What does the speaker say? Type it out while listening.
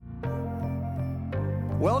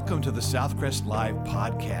Welcome to the Southcrest Live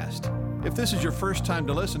podcast. If this is your first time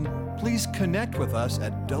to listen, please connect with us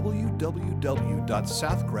at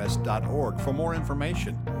www.southcrest.org for more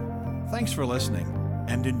information. Thanks for listening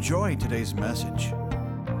and enjoy today's message.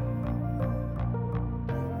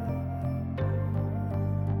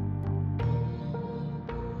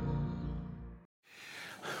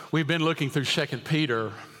 We've been looking through 2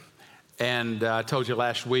 Peter, and I told you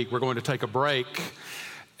last week we're going to take a break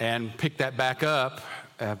and pick that back up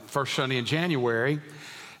first Sunday in January.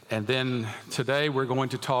 And then today we're going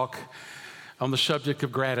to talk on the subject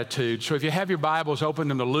of gratitude. So if you have your Bibles, open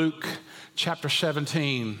them to Luke chapter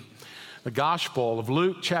 17, the Gospel of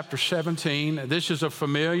Luke chapter 17. This is a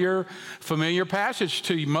familiar passage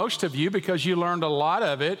to most of you because you learned a lot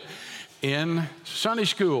of it in Sunday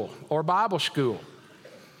school or Bible school.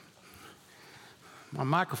 My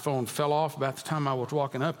microphone fell off about the time I was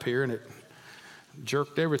walking up here, and it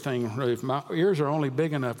jerked everything loose. My ears are only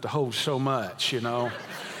big enough to hold so much, you know.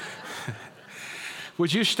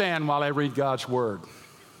 Would you stand while I read God's Word?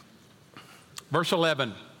 Verse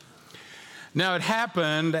 11. Now it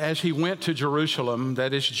happened as he went to Jerusalem,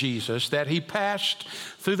 that is Jesus, that he passed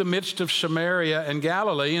through the midst of Samaria and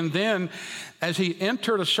Galilee, and then as he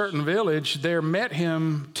entered a certain village, there met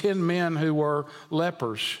him 10 men who were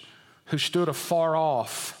lepers, who stood afar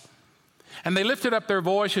off. And they lifted up their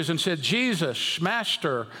voices and said, Jesus,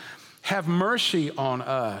 Master, have mercy on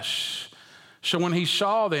us. So when he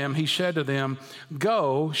saw them, he said to them,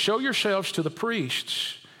 Go, show yourselves to the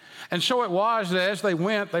priests. And so it was that as they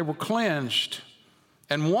went, they were cleansed.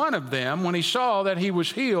 And one of them, when he saw that he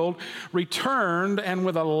was healed, returned and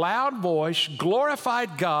with a loud voice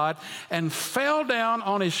glorified God and fell down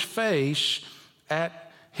on his face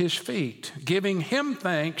at his feet, giving him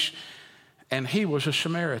thanks. And he was a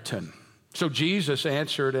Samaritan. So Jesus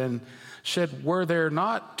answered and said, Were there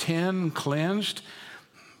not 10 cleansed?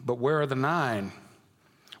 But where are the 9?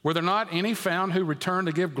 Were there not any found who returned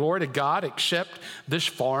to give glory to God except this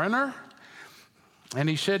foreigner? And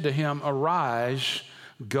he said to him, Arise,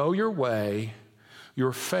 go your way.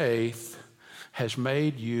 Your faith has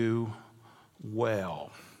made you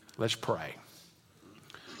well. Let's pray.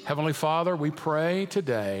 Heavenly Father, we pray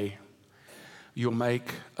today you'll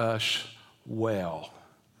make us well.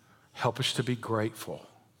 Help us to be grateful.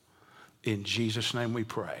 In Jesus' name we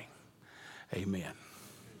pray. Amen.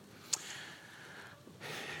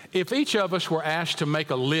 If each of us were asked to make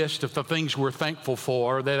a list of the things we're thankful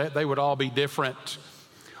for, they would all be different.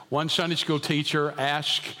 One Sunday school teacher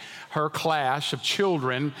asked her class of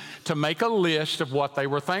children to make a list of what they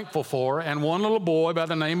were thankful for, and one little boy by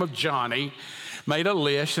the name of Johnny made a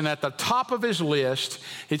list, and at the top of his list,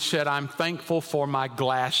 it said, I'm thankful for my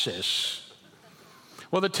glasses.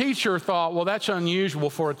 Well, the teacher thought, well, that's unusual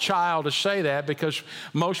for a child to say that because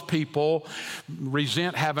most people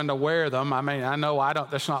resent having to wear them. I mean, I know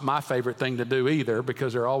that's not my favorite thing to do either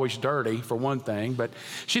because they're always dirty for one thing. But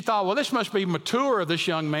she thought, well, this must be mature of this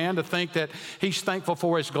young man to think that he's thankful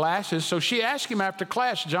for his glasses. So she asked him after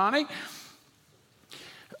class, Johnny,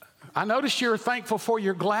 I noticed you're thankful for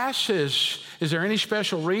your glasses. Is there any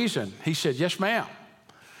special reason? He said, yes, ma'am.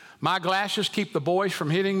 My glasses keep the boys from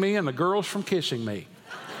hitting me and the girls from kissing me.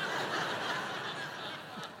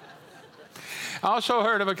 I also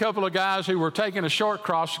heard of a couple of guys who were taking a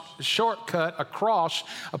shortcut across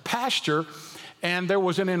a pasture, and there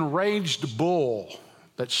was an enraged bull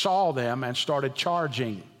that saw them and started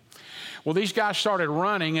charging. Well, these guys started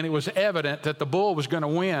running, and it was evident that the bull was going to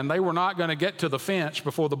win. They were not going to get to the fence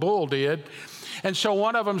before the bull did. And so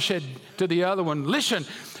one of them said to the other one, listen,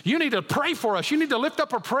 you need to pray for us. You need to lift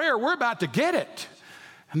up a prayer. We're about to get it.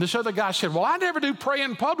 And this other guy said, well, I never do pray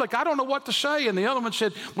in public. I don't know what to say. And the other one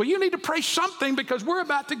said, well, you need to pray something because we're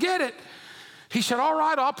about to get it. He said, all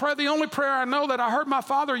right, I'll pray the only prayer I know that I heard my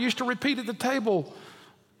father used to repeat at the table.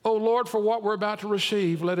 Oh, Lord, for what we're about to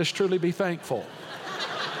receive, let us truly be thankful.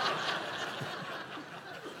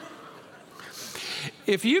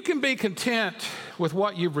 If you can be content with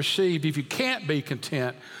what you've received, if you can't be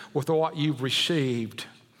content with what you've received,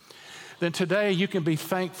 then today you can be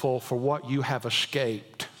thankful for what you have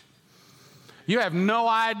escaped. You have no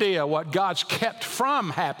idea what God's kept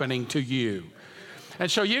from happening to you.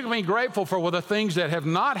 And so you can be grateful for the things that have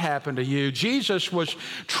not happened to you. Jesus was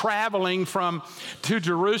traveling to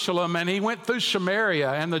Jerusalem, and he went through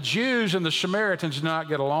Samaria, and the Jews and the Samaritans did not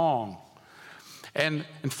get along. And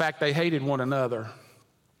in fact, they hated one another.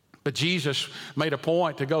 But Jesus made a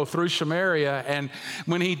point to go through Samaria, and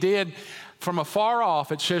when he did, from afar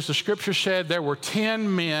off, it says, the scripture said there were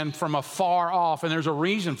 10 men from afar off, and there's a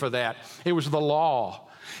reason for that. It was the law.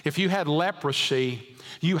 If you had leprosy,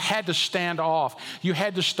 you had to stand off. You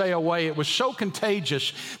had to stay away. It was so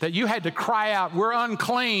contagious that you had to cry out, "We're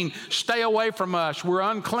unclean. Stay away from us. We're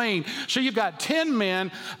unclean." So you've got 10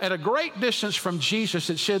 men at a great distance from Jesus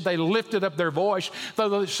that said they lifted up their voice.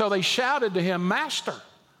 So they shouted to him, "Master,"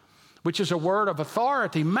 which is a word of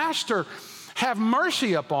authority. "Master, have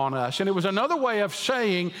mercy upon us." And it was another way of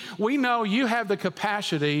saying, "We know you have the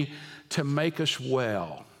capacity to make us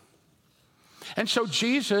well." And so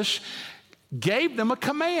Jesus gave them a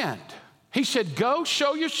command. He said, "Go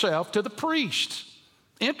show yourself to the priest."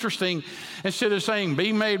 Interesting, instead of saying,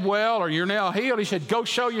 "Be made well," or "You're now healed," he said, "Go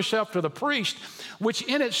show yourself to the priest," which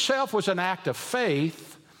in itself was an act of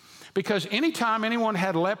faith, because anytime anyone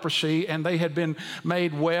had leprosy and they had been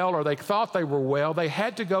made well or they thought they were well, they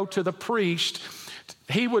had to go to the priest.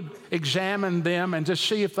 He would examine them and to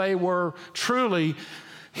see if they were truly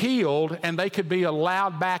healed, and they could be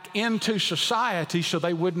allowed back into society so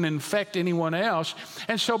they wouldn't infect anyone else.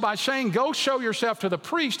 And so by saying, "Go show yourself to the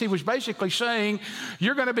priest," he was basically saying,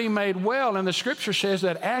 you're going to be made well. And the scripture says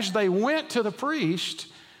that as they went to the priest,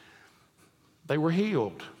 they were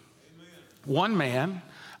healed. Amen. One man,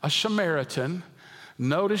 a Samaritan,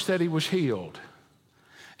 noticed that he was healed.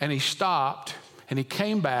 And he stopped and he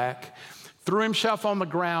came back, threw himself on the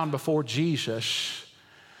ground before Jesus,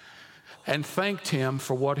 and thanked him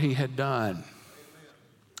for what he had done.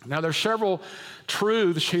 Now, there's several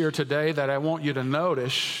truths here today that I want you to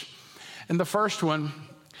notice. And the first one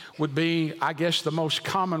would be, I guess, the most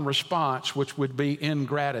common response, which would be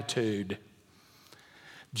ingratitude.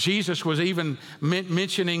 Jesus was even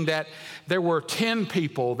mentioning that there were 10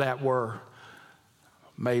 people that were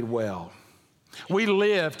made well. We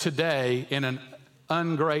live today in an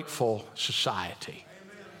ungrateful society.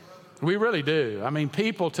 We really do. I mean,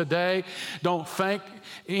 people today don't thank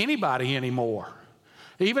anybody anymore.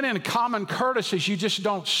 Even in common courtesies, you just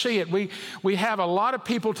don't see it. We have a lot of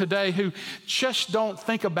people today who just don't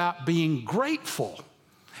think about being grateful.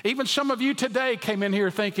 Even some of you today came in here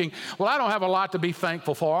thinking, "Well, I don't have a lot to be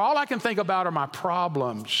thankful for. All I can think about are my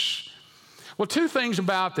problems." Well, two things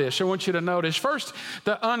about this I want you to notice. First,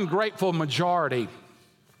 the ungrateful majority.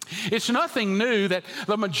 It's nothing new that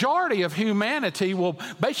the majority of humanity will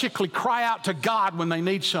basically cry out to God when they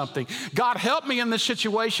need something. "God, help me in this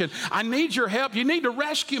situation. I need your help. You need to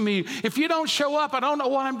rescue me. If you don't show up, I don't know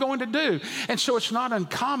what I'm going to do." And so it's not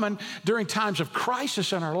uncommon during times of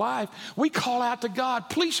crisis in our life, we call out to God,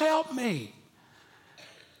 "Please help me."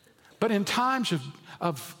 But in times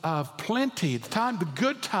of plenty, the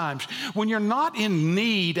good times, when you're not in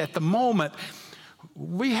need at the moment,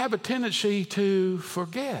 we have a tendency to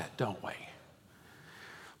forget, don't we?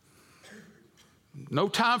 No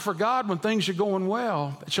time for God when things are going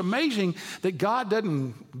well. It's amazing that God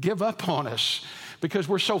doesn't give up on us because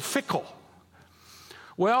we're so fickle.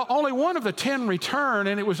 Well, only one of the 10 returned,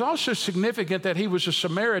 and it was also significant that he was a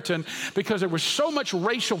Samaritan because there was so much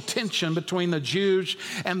racial tension between the Jews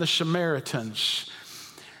and the Samaritans.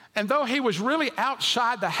 And though he was really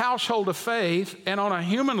outside the household of faith and on a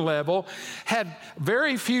human level had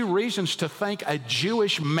very few reasons to thank a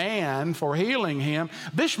Jewish man for healing him,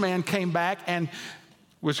 this man came back and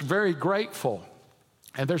was very grateful.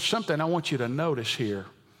 And there's something I want you to notice here.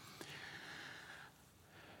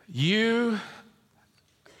 You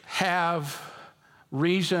have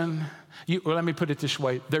reason, let me put it this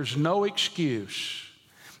way, there's no excuse.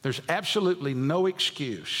 There's absolutely no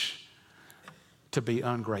excuse to be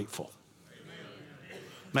ungrateful. Amen.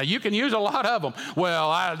 Now, you can use a lot of them. Well,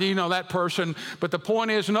 that person, but the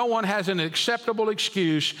point is no one has an acceptable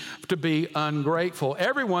excuse to be ungrateful.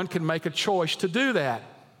 Everyone can make a choice to do that.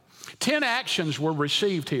 10 actions were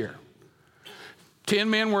received here. 10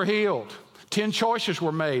 men were healed. 10 choices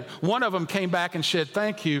were made. One of them came back and said,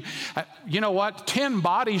 "Thank you." You know what? 10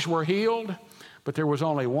 bodies were healed, but there was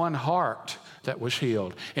only one heart that was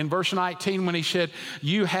healed. In verse 19, when he said,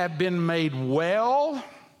 "You have been made well,"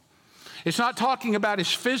 it's not talking about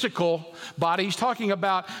his physical body. He's talking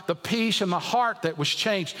about the peace and the heart that was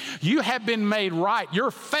changed. You have been made right.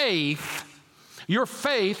 Your faith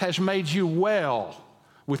has made you well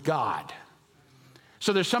with God.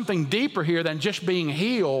 So there's something deeper here than just being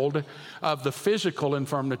healed of the physical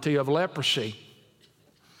infirmity of leprosy.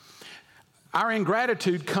 Our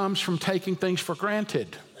ingratitude comes from taking things for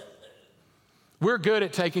granted. We're good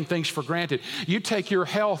at taking things for granted. You take your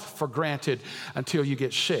health for granted until you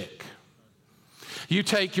get sick. You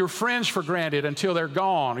take your friends for granted until they're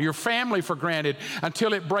gone, your family for granted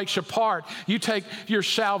until it breaks apart. You take your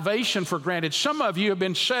salvation for granted. Some of you have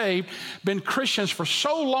been saved, been Christians for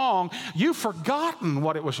so long, you've forgotten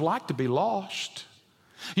what it was like to be lost.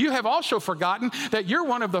 You have also forgotten that you're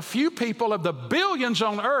one of the few people of the billions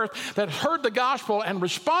on earth that heard the gospel and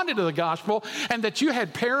responded to the gospel, and that you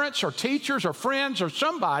had parents or teachers or friends or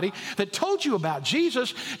somebody that told you about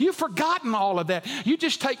Jesus. You've forgotten all of that. You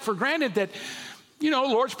just take for granted that, the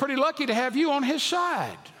Lord's pretty lucky to have you on his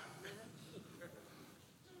side.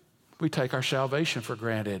 We take our salvation for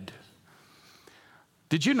granted.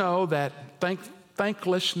 Did you know that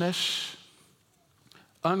thanklessness,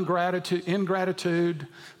 ingratitude,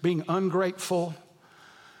 being ungrateful,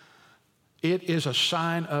 it is a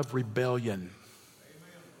sign of rebellion?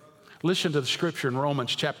 Listen to the scripture in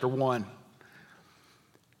Romans chapter 1,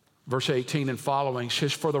 verse 18 and following. It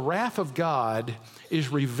says, "For the wrath of God is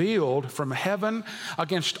revealed from heaven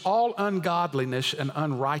against all ungodliness and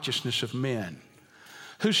unrighteousness of men,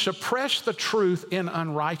 who suppress the truth in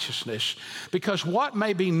unrighteousness, because what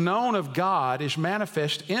may be known of God is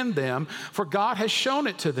manifest in them, for God has shown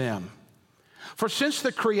it to them. For since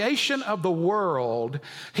the creation of the world,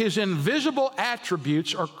 his invisible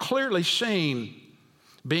attributes are clearly seen,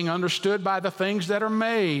 being understood by the things that are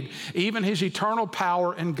made, even his eternal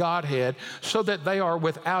power and Godhead, so that they are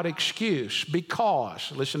without excuse.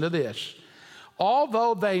 Because," listen to this,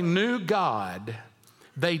 "although they knew God,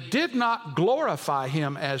 they did not glorify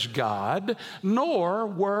him as God, nor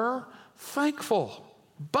were thankful,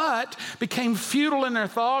 but became futile in their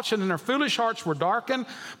thoughts, and in their foolish hearts were darkened.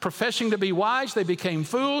 Professing to be wise, they became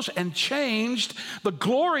fools and changed the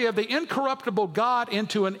glory of the incorruptible God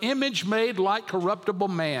into an image made like corruptible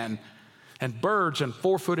man, and birds and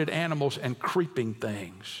four-footed animals and creeping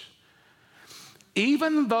things."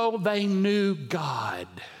 Even though they knew God.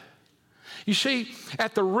 You see,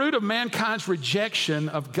 at the root of mankind's rejection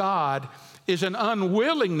of God is an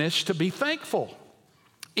unwillingness to be thankful.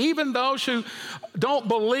 Even those who don't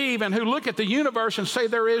believe and who look at the universe and say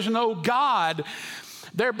there is no God,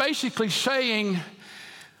 they're basically saying,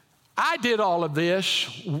 I did all of this.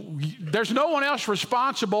 There's no one else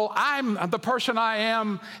responsible. I'm the person I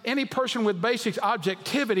am. Any person with basic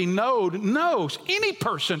objectivity knows. Any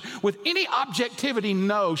person with any objectivity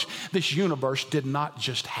knows this universe did not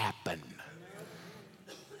just happen.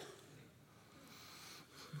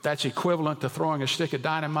 That's equivalent to throwing a stick of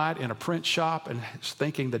dynamite in a print shop and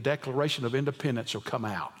thinking the Declaration of Independence will come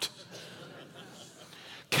out.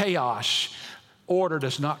 Chaos. Order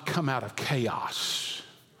does not come out of chaos.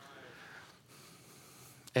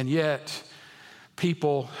 And yet,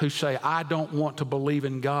 people who say, I don't want to believe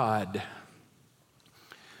in God,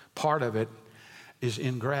 part of it is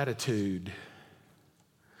ingratitude.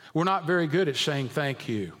 We're not very good at saying thank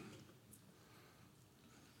you.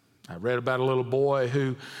 I read about a little boy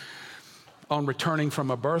who, on returning from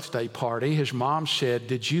a birthday party, his mom said,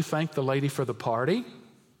 did you thank the lady for the party?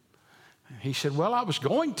 He said, well, I was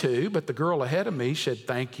going to, but the girl ahead of me said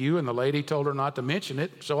thank you, and the lady told her not to mention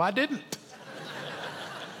it, so I didn't.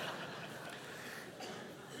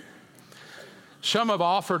 Some have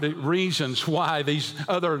offered reasons why these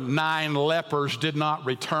other 9 lepers did not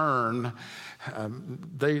return.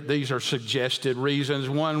 These are suggested reasons.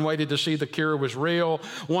 One waited to see the cure was real.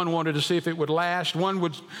 One wanted to see if it would last.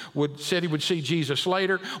 One said he would see Jesus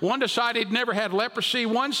later. One decided he'd never had leprosy.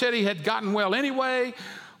 One said he had gotten well anyway.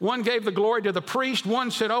 One gave the glory to the priest. One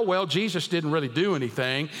said, oh, well, Jesus didn't really do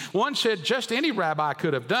anything. One said, just any rabbi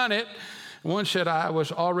could have done it. One said, I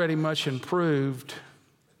was already much improved.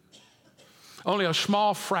 Only a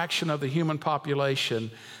small fraction of the human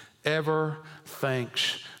population ever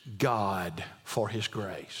thanks God for his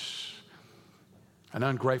grace. An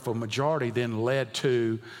ungrateful majority then led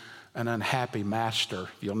to an unhappy master.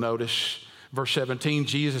 You'll notice verse 17,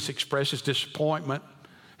 Jesus expresses disappointment.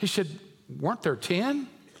 He said, weren't there 10?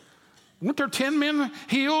 Weren't there 10 men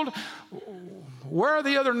healed? Where are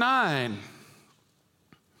the other 9?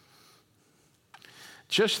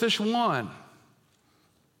 Just this one,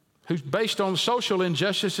 who's based on social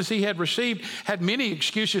injustices he had received, had many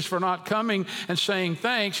excuses for not coming and saying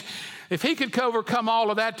thanks. If he could overcome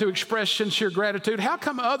all of that to express sincere gratitude, how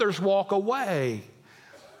come others walk away?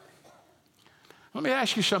 Let me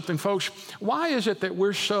ask you something, folks. Why is it that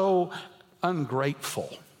we're so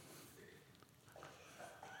ungrateful?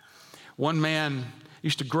 One man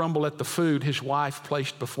used to grumble at the food his wife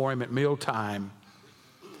placed before him at mealtime,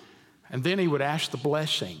 and then he would ask the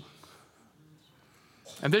blessing.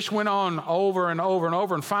 And this went on over and over and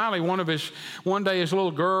over. And finally, one day his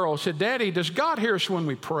little girl said, Daddy, does God hear us when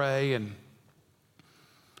we pray? And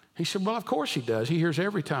he said, well, of course he does. He hears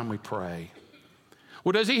every time we pray.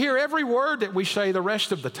 Well, does he hear every word that we say the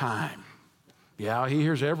rest of the time? Yeah, he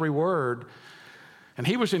hears every word. And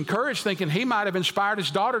he was encouraged, thinking he might have inspired his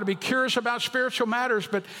daughter to be curious about spiritual matters.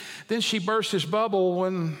 But then she burst his bubble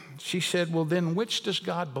when she said, well, then which does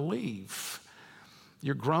God believe?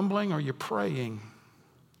 You're grumbling or you're praying?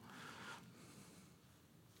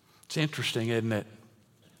 It's interesting, isn't it?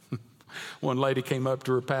 One lady came up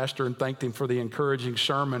to her pastor and thanked him for the encouraging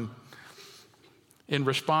sermon. In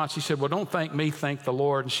response, he said, well, don't thank me, thank the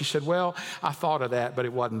Lord. And she said, well, I thought of that, but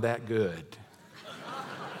it wasn't that good.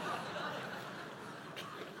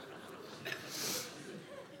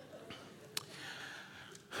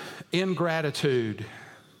 Ingratitude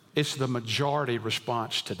is the majority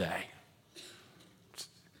response today.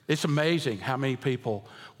 It's amazing how many people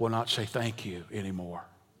will not say thank you anymore.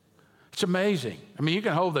 It's amazing. I mean, you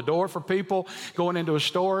can hold the door for people going into a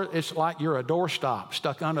store. It's like you're a doorstop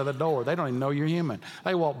stuck under the door. They don't even know you're human.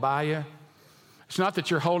 They walk by you. It's not that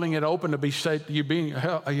you're holding it open to be safe.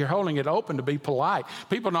 You're holding it open to be polite.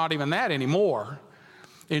 People are not even that anymore.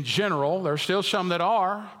 In general, there's still some that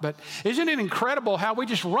are, but isn't it incredible how we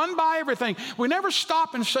just run by everything? We never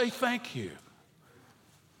stop and say thank you.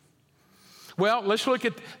 Well, let's look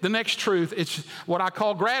at the next truth. It's what I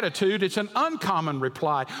call gratitude. It's an uncommon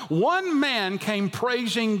reply. One man came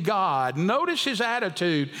praising God. Notice his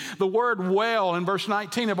attitude. The word well in verse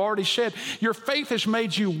 19, I've already said, your faith has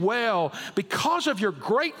made you well. Because of your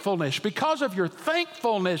gratefulness, because of your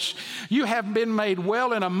thankfulness, you have been made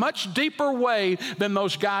well in a much deeper way than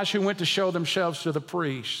those guys who went to show themselves to the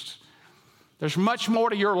priest. There's much more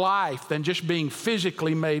to your life than just being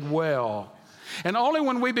physically made well. And only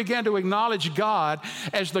when we begin to acknowledge God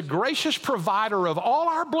as the gracious provider of all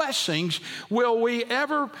our blessings will we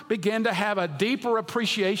ever begin to have a deeper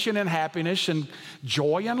appreciation and happiness and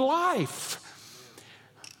joy in life.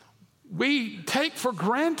 We take for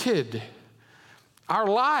granted our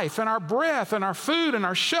life and our breath and our food and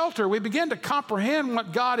our shelter. We begin to comprehend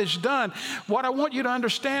what God has done. What I want you to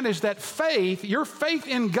understand is that faith, your faith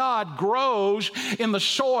in God, grows in the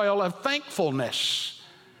soil of thankfulness.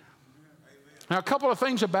 Now, a couple of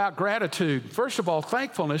things about gratitude. First of all,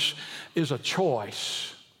 thankfulness is a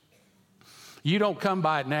choice. You don't come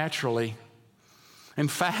by it naturally. In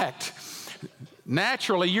fact,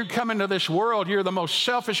 naturally, you come into this world, you're the most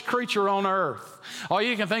selfish creature on earth. All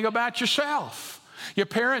you can think about yourself. Your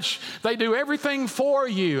parents, they do everything for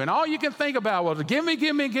you, and all you can think about, well, give me,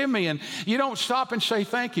 give me, give me, and you don't stop and say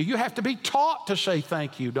thank you. You have to be taught to say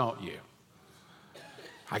thank you, don't you?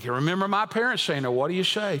 I can remember my parents saying, "Now, what do you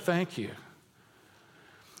say? Thank you."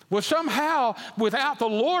 Well, somehow, without the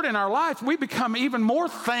Lord in our life, we become even more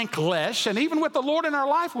thankless. And even with the Lord in our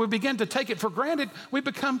life, we begin to take it for granted. We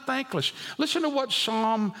become thankless. Listen to what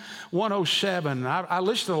Psalm 107, I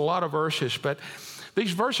listed a lot of verses, but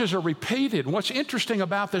these verses are repeated. What's interesting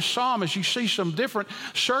about this psalm is you see some different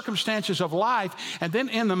circumstances of life, and then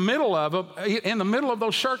in the middle of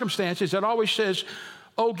those circumstances, it always says,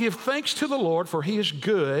 "Oh, give thanks to the Lord, for he is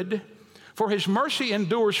good. For his mercy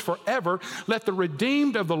endures forever. Let the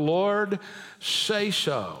redeemed of the Lord say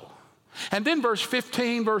so." And then verse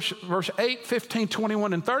 15, verse 8, 15,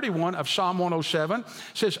 21, and 31 of Psalm 107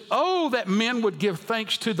 says, "Oh, that men would give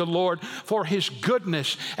thanks to the Lord for his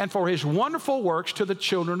goodness and for his wonderful works to the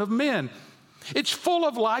children of men." It's full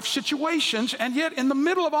of life situations, and yet in the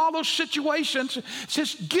middle of all those situations, it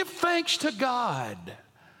says, give thanks to God.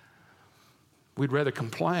 We'd rather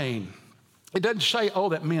complain. It doesn't say, oh,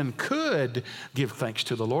 that men could give thanks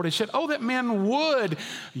to the Lord. It said, oh, that men would.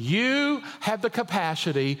 You have the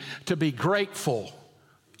capacity to be grateful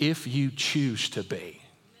if you choose to be.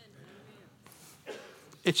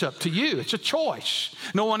 It's up to you. It's a choice.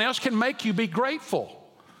 No one else can make you be grateful.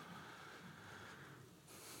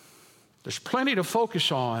 There's plenty to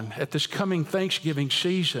focus on at this coming Thanksgiving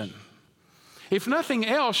season. If nothing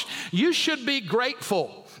else, you should be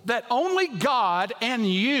grateful that only God and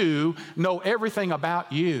you know everything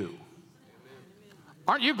about you.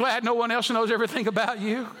 Aren't you glad no one else knows everything about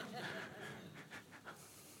you?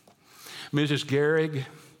 Mrs. Gehrig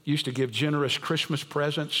used to give generous Christmas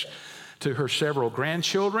presents to her several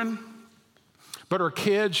grandchildren, but her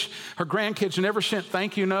grandkids never sent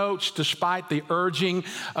thank you notes despite the urging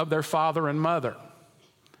of their father and mother.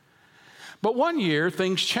 But one year,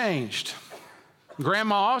 things changed.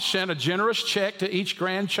 Grandma sent a generous check to each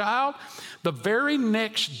grandchild. The very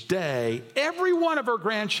next day, every one of her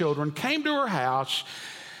grandchildren came to her house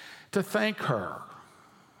to thank her.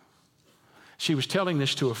 She was telling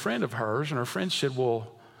this to a friend of hers, and her friend said,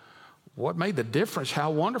 well, what made the difference?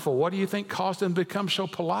 How wonderful. What do you think caused them to become so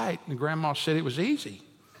polite? And Grandma said it was easy.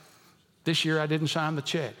 This year I didn't sign the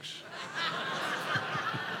checks.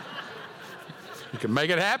 You can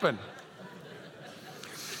make it happen.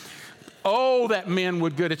 Oh, that men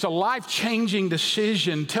would good. It's a life-changing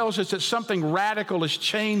decision. Tells us that something radical is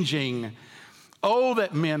changing. Oh,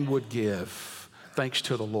 that men would give thanks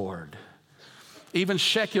to the Lord. Even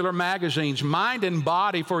secular magazines, Mind and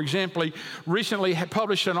Body, for example, recently had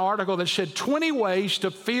published an article that said 20 ways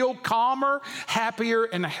to feel calmer, happier,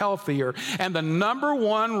 and healthier. And the number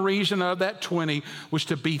one reason of that 20 was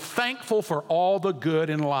to be thankful for all the good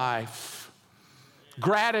in life.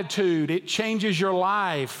 Gratitude, it changes your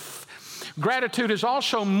life. Gratitude is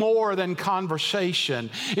also more than conversation.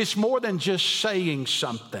 It's more than just saying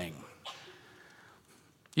something.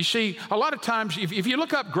 You see, a lot of times, if you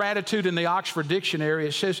look up gratitude in the Oxford Dictionary,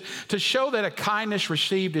 it says to show that a kindness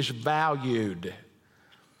received is valued.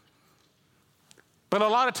 But a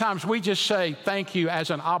lot of times we just say thank you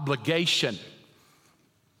as an obligation.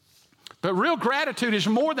 But real gratitude is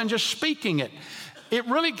more than just speaking it. It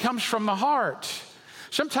really comes from the heart.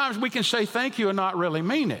 Sometimes we can say thank you and not really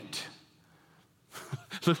mean it.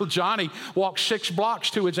 Little Johnny walked 6 blocks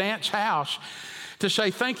to his aunt's house to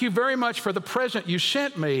say, thank you very much for the present you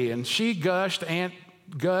sent me. And she gushed, Aunt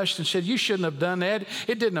gushed and said, you shouldn't have done that.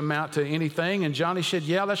 It didn't amount to anything. And Johnny said,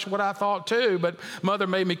 yeah, that's what I thought too, but Mother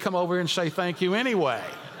made me come over here and say thank you anyway.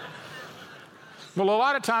 Well, a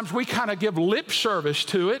lot of times we kind of give lip service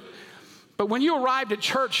to it, but when you arrived at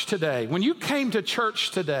church today, when you came to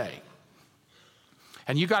church today,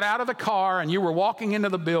 and you got out of the car and you were walking into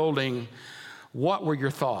the building, what were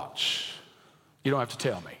your thoughts? You don't have to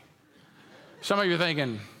tell me. Some of you are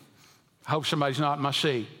thinking, I hope somebody's not in my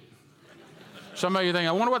seat. Some of you are thinking,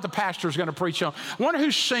 I wonder what the pastor's going to preach on. I wonder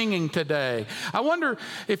who's singing today. I wonder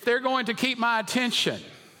if they're going to keep my attention.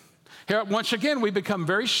 Here, once again, we become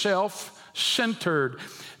very self-centered,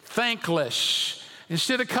 thankless.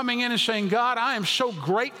 Instead of coming in and saying, God, I am so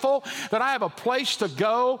grateful that I have a place to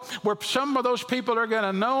go where some of those people are going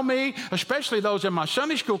to know me, especially those in my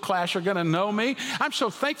Sunday school class are going to know me. I'm so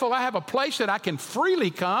thankful I have a place that I can freely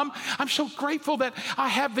come. I'm so grateful that I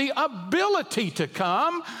have the ability to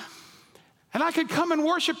come. And I can come and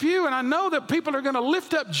worship you, and I know that people are going to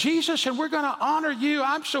lift up Jesus, and we're going to honor you.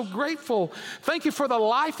 I'm so grateful. Thank you for the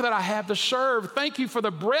life that I have to serve. Thank you for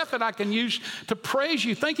the breath that I can use to praise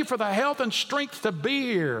you. Thank you for the health and strength to be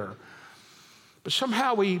here. But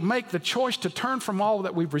somehow we make the choice to turn from all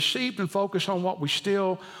that we've received and focus on what we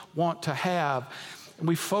still want to have. And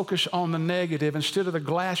we focus on the negative. Instead of the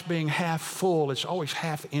glass being half full, it's always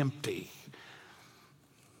half empty.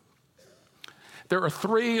 There are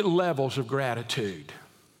 3 levels of gratitude.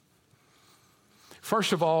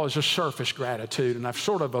 First of all is a surface gratitude, and I've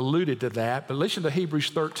sort of alluded to that, but listen to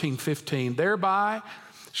Hebrews 13:15.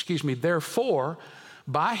 Therefore,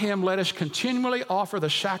 by him let us continually offer the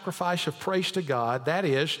sacrifice of praise to God, that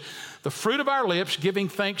is, the fruit of our lips, giving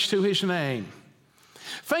thanks to his name.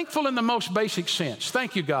 Thankful in the most basic sense.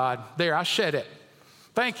 Thank you, God. There, I said it.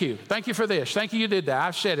 Thank you. Thank you for this. Thank you did that.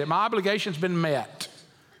 I've said it. My obligation's been met.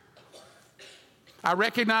 I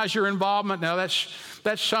recognize your involvement. Now, that's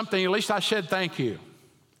something. At least I said thank you.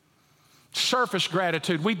 Surface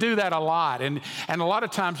gratitude. We do that a lot. And a lot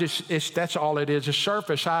of times that's all it is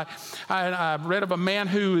surface. I read of a man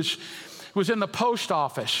who was in the post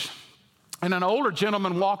office. And an older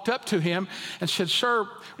gentleman walked up to him and said, sir,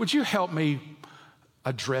 would you help me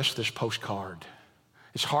address this postcard?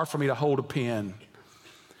 It's hard for me to hold a pen.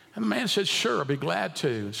 And the man said, sure, I'll be glad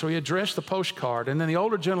to. So he addressed the postcard. And then the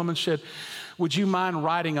older gentleman said, would you mind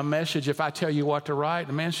writing a message if I tell you what to write? And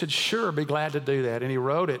the man said, sure, I'll be glad to do that. And he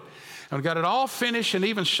wrote it and got it all finished and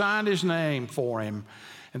even signed his name for him.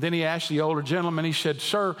 And then he asked the older gentleman, he said,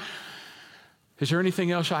 sir, is there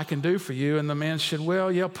anything else I can do for you? And the man said,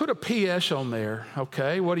 well, yeah, put a P.S. on there.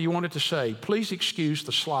 Okay, what do you want it to say? Please excuse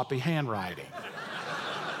the sloppy handwriting.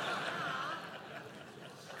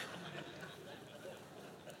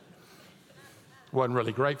 Wasn't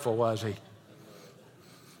really grateful, was he?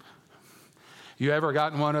 You ever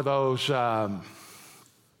gotten one of those, how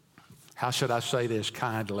should I say this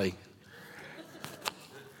kindly,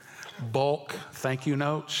 bulk thank you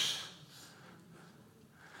notes?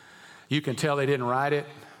 You can tell they didn't write it.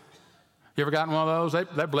 You ever gotten one of those?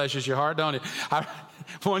 That blesses your heart, don't it?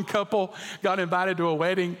 One couple got invited to a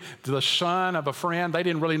wedding to the son of a friend. They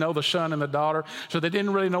didn't really know the son and the daughter, so they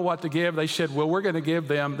didn't really know what to give. They said, well, we're going to give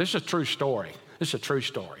them, this is a true story. This is a true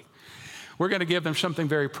story. We're going to give them something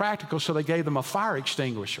very practical, so they gave them a fire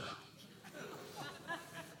extinguisher.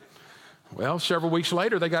 Well, several weeks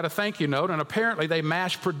later, they got a thank you note, and apparently they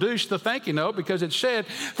mass-produced the thank you note because it said,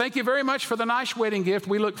 thank you very much for the nice wedding gift.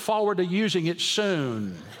 We look forward to using it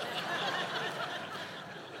soon.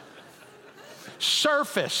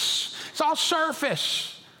 Surface. It's all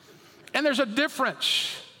surface. And there's a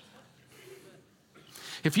difference.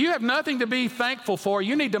 If you have nothing to be thankful for,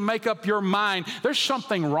 you need to make up your mind. There's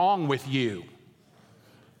something wrong with you.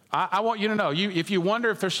 I want you to know, if you wonder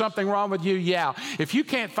if there's something wrong with you, yeah. If you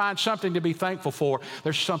can't find something to be thankful for,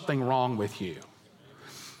 there's something wrong with you.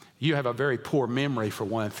 You have a very poor memory, for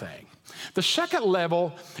one thing. The second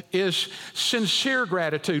level is sincere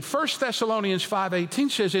gratitude. 1 Thessalonians 5:18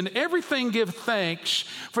 says, "In everything give thanks,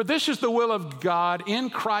 for this is the will of God in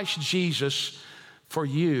Christ Jesus for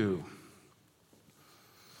you."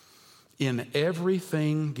 In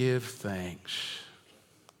everything give thanks.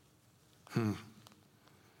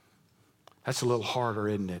 That's a little harder,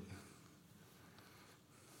 isn't it?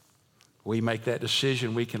 We make that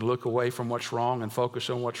decision. We can look away from what's wrong and focus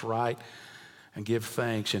on what's right and give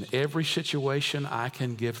thanks. In every situation, I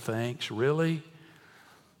can give thanks. Really?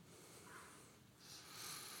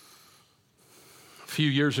 A few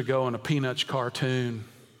years ago in a Peanuts cartoon,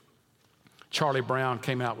 Charlie Brown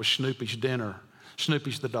came out with Snoopy's dinner.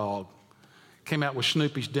 Snoopy's the dog. Came out with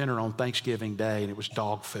Snoopy's dinner on Thanksgiving Day, and it was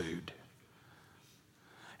dog food.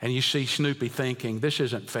 And you see Snoopy thinking, this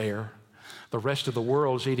isn't fair. The rest of the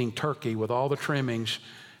world's eating turkey with all the trimmings,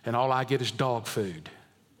 and all I get is dog food.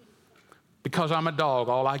 Because I'm a dog,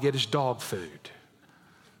 all I get is dog food.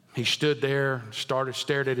 He stood there,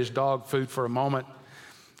 stared at his dog food for a moment,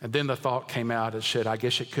 and then the thought came out and said, I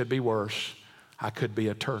guess it could be worse. I could be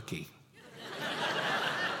a turkey.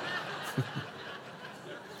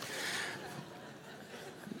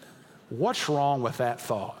 What's wrong with that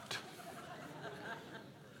thought?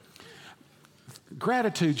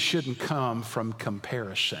 Gratitude shouldn't come from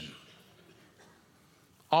comparison.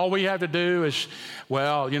 All we have to do is,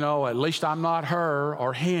 well, at least I'm not her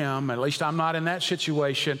or him. At least I'm not in that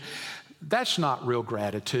situation. That's not real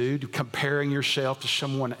gratitude, comparing yourself to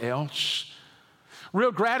someone else.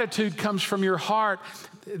 Real gratitude comes from your heart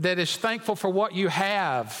that is thankful for what you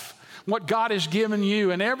have, what God has given you,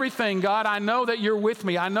 and everything. God, I know that you're with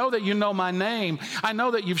me. I know that you know my name. I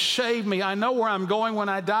know that you've saved me. I know where I'm going when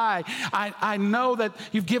I die. I know that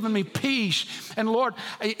you've given me peace. And Lord,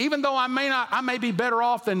 even though I may be better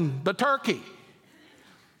off than the turkey,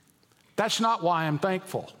 that's not why I'm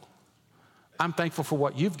thankful. I'm thankful for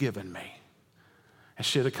what you've given me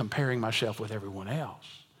instead of comparing myself with everyone else.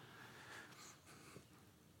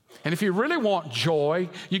 And if you really want joy,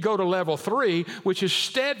 you go to level 3, which is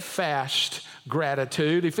steadfast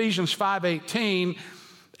gratitude. Ephesians 5:18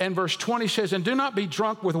 and verse 20 says, "And do not be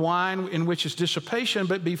drunk with wine, in which is dissipation,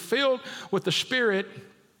 but be filled with the Spirit,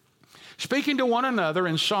 speaking to one another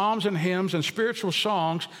in psalms and hymns and spiritual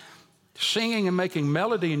songs, singing and making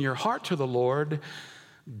melody in your heart to the Lord,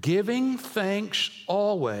 giving thanks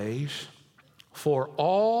always for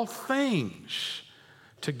all things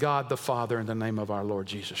to God the Father in the name of our Lord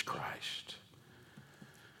Jesus Christ."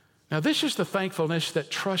 Now, this is the thankfulness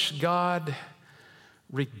that trusts God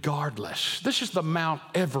regardless. This is the Mount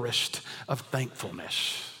Everest of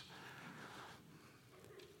thankfulness.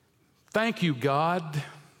 Thank you, God.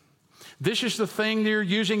 This is the thing you're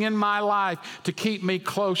using in my life to keep me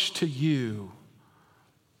close to you.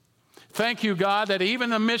 Thank you, God, that even in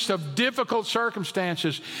the midst of difficult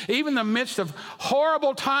circumstances, even in the midst of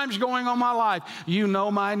horrible times going on in my life, you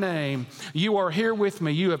know my name. You are here with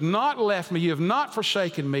me. You have not left me. You have not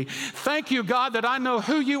forsaken me. Thank you, God, that I know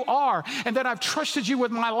who you are and that I've trusted you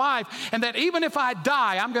with my life, and that even if I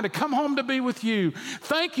die, I'm going to come home to be with you.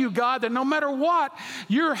 Thank you, God, that no matter what,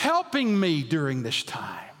 you're helping me during this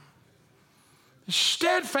time.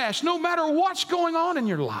 Steadfast, no matter what's going on in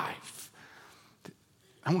your life.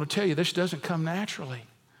 I want to tell you, this doesn't come naturally.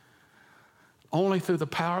 Only through the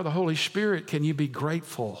power of the Holy Spirit can you be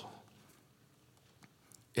grateful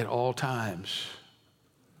at all times.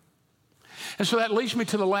 And so that leads me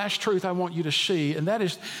to the last truth I want you to see, and that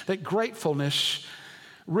is that gratefulness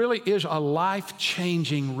really is a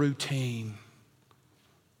life-changing routine.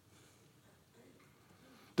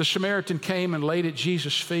 The Samaritan came and laid at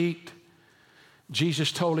Jesus' feet.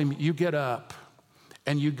 Jesus told him, you get up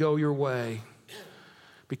and you go your way,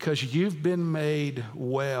 because you've been made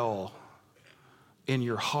well in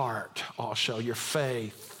your heart also. Your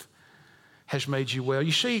faith has made you well.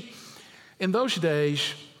 You see, in those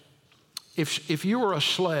days, if you were a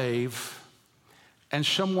slave and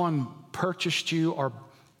someone purchased you or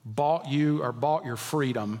bought your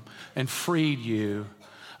freedom and freed you,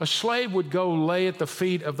 a slave would go lay at the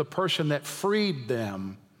feet of the person that freed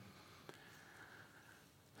them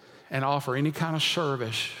and offer any kind of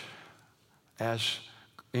service as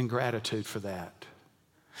in gratitude for that.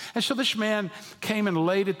 And so this man came and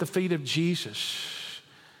laid at the feet of Jesus.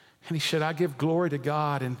 And he said, I give glory to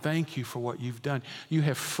God and thank you for what you've done. You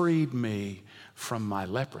have freed me from my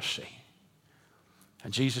leprosy.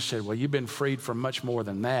 And Jesus said, well, you've been freed from much more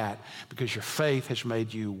than that because your faith has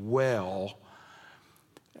made you well.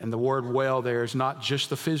 And the word well there is not just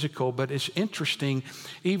the physical, but it's interesting.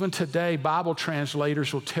 Even today, Bible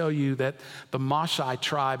translators will tell you that the Maasai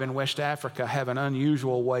tribe in West Africa have an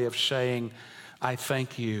unusual way of saying, I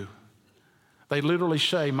thank you. They literally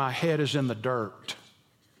say, my head is in the dirt.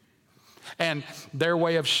 And their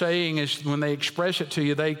way of saying is when they express it to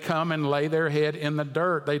you, they come and lay their head in the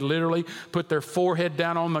dirt. They literally put their forehead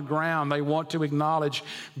down on the ground. They want to acknowledge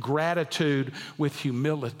gratitude with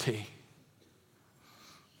humility.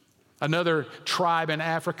 Another tribe in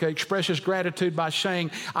Africa expresses gratitude by saying,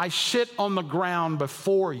 I sit on the ground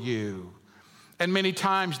before you. And many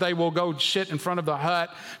times they will go sit in front of the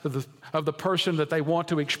hut of the person that they want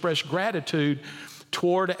to express gratitude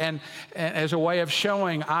toward, and as a way of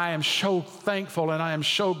showing, I am so thankful and I am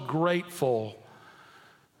so grateful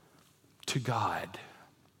to God.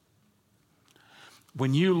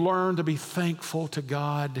 When you learn to be thankful to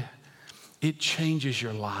God, it changes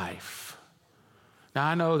your life. Now,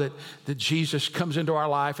 I know that Jesus comes into our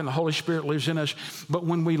life and the Holy Spirit lives in us, but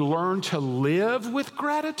when we learn to live with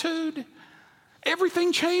gratitude,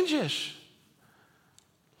 everything changes.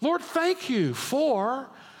 Lord, thank you for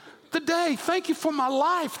the day. Thank you for my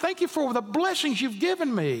life. Thank you for the blessings you've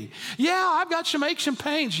given me. Yeah, I've got some aches and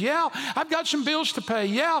pains. Yeah, I've got some bills to pay.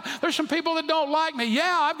 Yeah, there's some people that don't like me.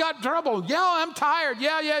 Yeah, I've got trouble. Yeah, I'm tired.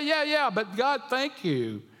 Yeah. But God, thank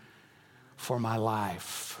you for my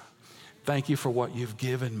life. Thank you for what you've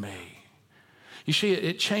given me. You see,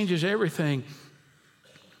 it changes everything.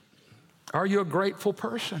 Are you a grateful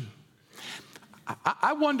person?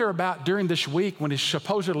 I wonder about during this week when it's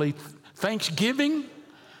supposedly Thanksgiving,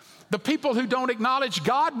 the people who don't acknowledge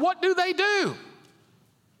God, what do they do?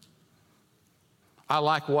 I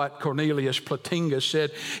like what Cornelius Plantinga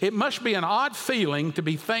said. It must be an odd feeling to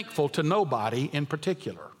be thankful to nobody in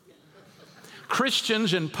particular.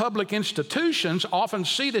 Christians in public institutions often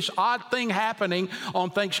see this odd thing happening on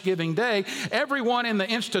Thanksgiving Day. Everyone in the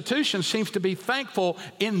institution seems to be thankful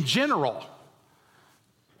in general.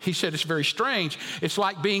 He said it's very strange. It's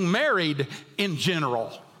like being married in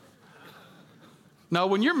general. No,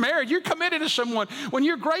 when you're married, you're committed to someone. When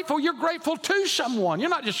you're grateful to someone. You're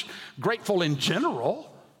not just grateful in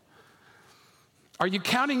general. Are you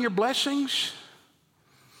counting your blessings?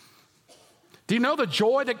 Do you know the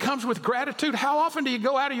joy that comes with gratitude? How often do you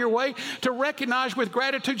go out of your way to recognize with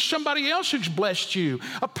gratitude somebody else who's blessed you?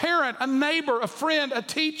 A parent, a neighbor, a friend, a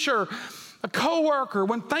teacher, a coworker.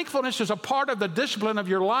 When thankfulness is a part of the discipline of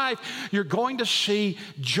your life, you're going to see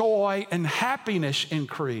joy and happiness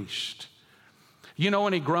increased. You know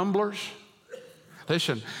any grumblers?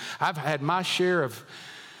 Listen, I've had my share of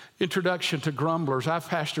introduction to grumblers. I've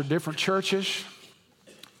pastored different churches,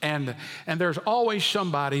 and there's always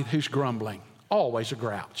somebody who's grumbling. Always a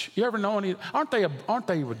grouch. You ever know any? Aren't they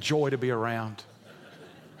a joy to be around?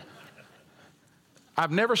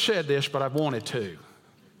 I've never said this, but I've wanted to.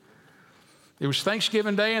 It was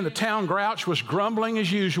Thanksgiving Day, and the town grouch was grumbling as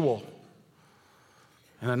usual.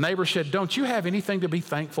 And the neighbor said, "Don't you have anything to be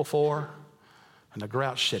thankful for?" And the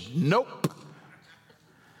grouch said, "Nope."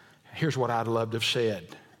 Here's what I'd love to have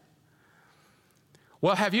said.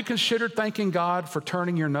 Well, have you considered thanking God for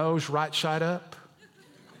turning your nose right side up?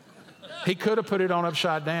 He could have put it on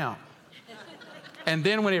upside down. And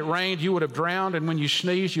then when it rained, you would have drowned, and when you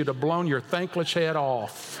sneezed, you'd have blown your thankless head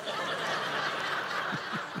off.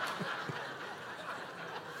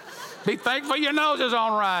 Be thankful your nose is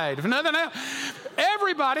on right. If nothing else,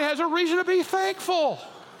 everybody has a reason to be thankful.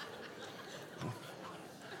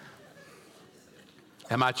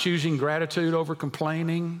 Am I choosing gratitude over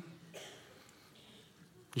complaining?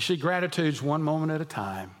 You see, gratitude's one moment at a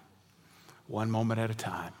time. One moment at a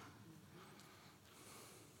time.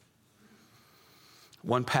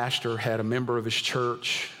 One pastor had a member of his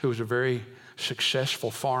church who was a very successful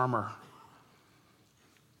farmer.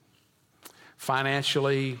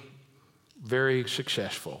 Financially, very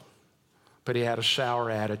successful. But he had a sour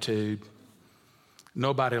attitude.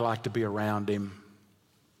 Nobody liked to be around him.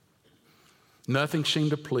 Nothing seemed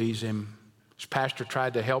to please him. His pastor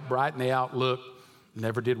tried to help brighten the outlook.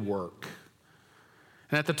 Never did work.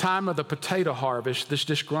 And at the time of the potato harvest, this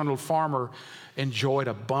disgruntled farmer enjoyed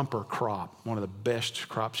a bumper crop, one of the best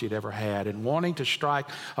crops he'd ever had. And wanting to strike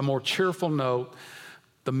a more cheerful note,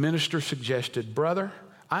 the minister suggested, "Brother,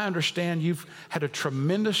 I understand you've had a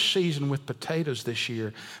tremendous season with potatoes this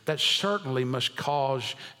year. That certainly must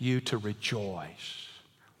cause you to rejoice."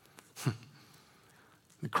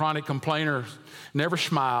 The chronic complainer never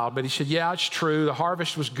smiled, but he said, "Yeah, it's true. The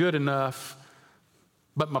harvest was good enough.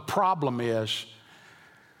 But my problem is,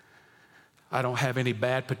 I don't have any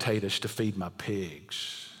bad potatoes to feed my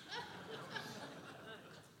pigs.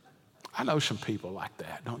 I know some people like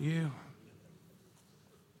that, don't you?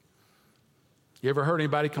 You ever heard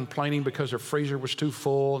anybody complaining because their freezer was too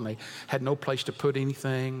full and they had no place to put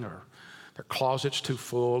anything, or their closet's too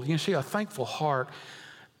full? You see, a thankful heart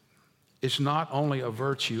is not only a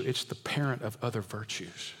virtue, it's the parent of other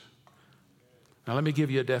virtues. Now, let me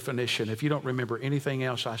give you a definition. If you don't remember anything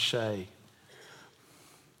else I say,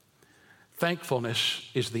 thankfulness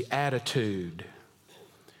is the attitude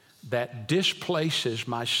that displaces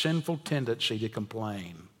my sinful tendency to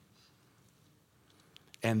complain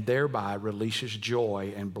and thereby releases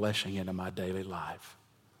joy and blessing into my daily life.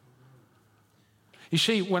 You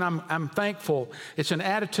see, when I'm thankful, it's an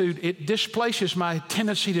attitude, it displaces my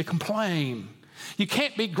tendency to complain. You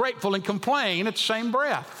can't be grateful and complain at the same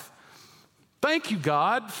breath. Thank you,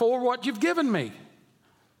 God, for what you've given me.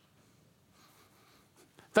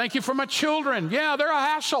 Thank you for my children. Yeah, they're a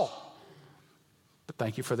hassle. But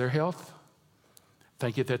thank you for their health.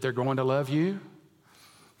 Thank you that they're going to love you.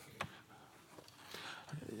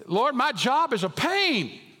 Lord, my job is a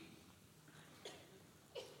pain.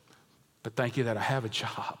 But thank you that I have a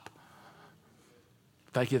job.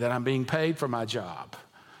 Thank you that I'm being paid for my job.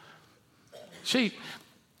 See,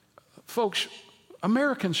 folks,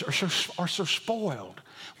 Americans are so spoiled.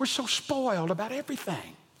 We're so spoiled about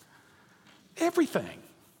everything. Everything.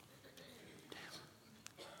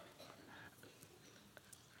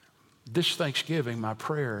 This Thanksgiving, my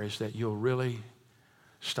prayer is that you'll really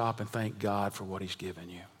stop and thank God for what He's given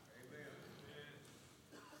you.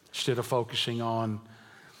 Instead of focusing on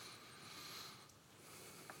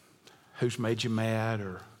who's made you mad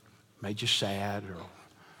or made you sad or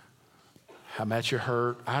how much you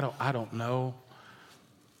hurt. I don't know.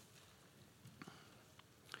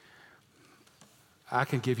 I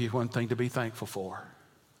can give you one thing to be thankful for.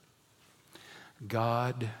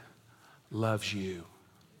 God loves you.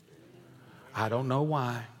 I don't know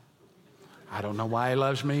why. I don't know why He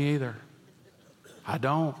loves me either. I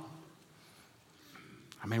don't.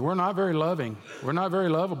 I mean, we're not very loving. We're not very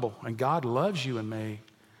lovable. And God loves you and me.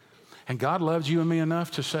 And God loves you and me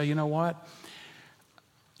enough to say, you know what?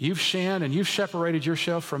 You've sinned and you've separated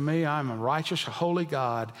yourself from me. I'm a righteous, holy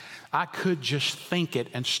God. I could just think it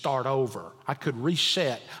and start over. I could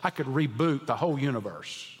reset. I could reboot the whole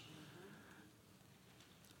universe.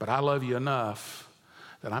 But I love you enough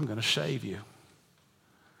that I'm going to save you.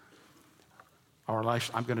 Or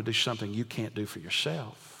I'm going to do something you can't do for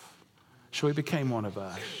yourself. So He became one of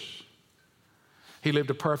us. He lived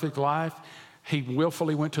a perfect life. He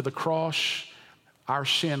willfully went to the cross. Our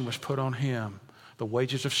sin was put on Him. The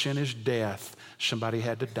wages of sin is death. Somebody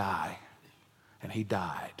had to die, and He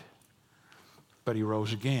died. But He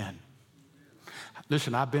rose again.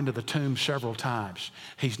 Listen, I've been to the tomb several times.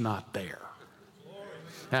 He's not there.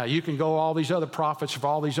 Now, you can go all these other prophets of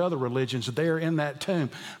all these other religions, they're in that tomb.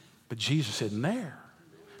 But Jesus isn't there.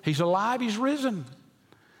 He's alive. He's risen.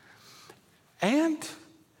 And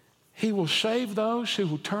He will save those who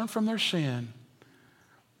will turn from their sin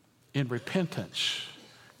in repentance.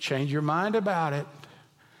 Change your mind about it.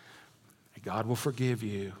 And God will forgive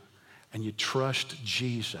you. And you trust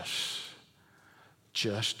Jesus,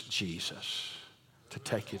 just Jesus, to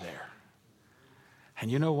take you there. And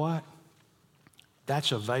you know what?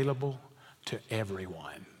 That's available to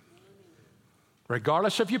everyone.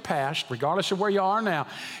 Regardless of your past, regardless of where you are now,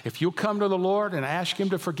 if you'll come to the Lord and ask Him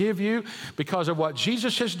to forgive you because of what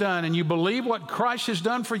Jesus has done, and you believe what Christ has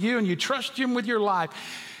done for you, and you trust Him with your life,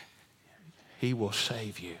 He will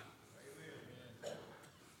save you.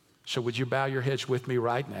 So would you bow your heads with me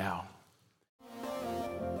right now?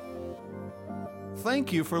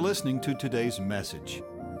 Thank you for listening to today's message.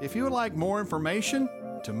 If you would like more information,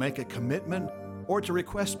 to make a commitment, or to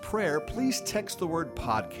request prayer, please text the word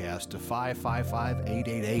podcast to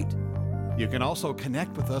 555-888. You can also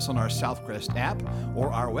connect with us on our Southcrest app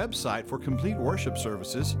or our website for complete worship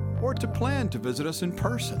services, or to plan to visit us in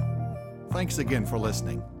person. Thanks again for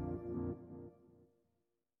listening.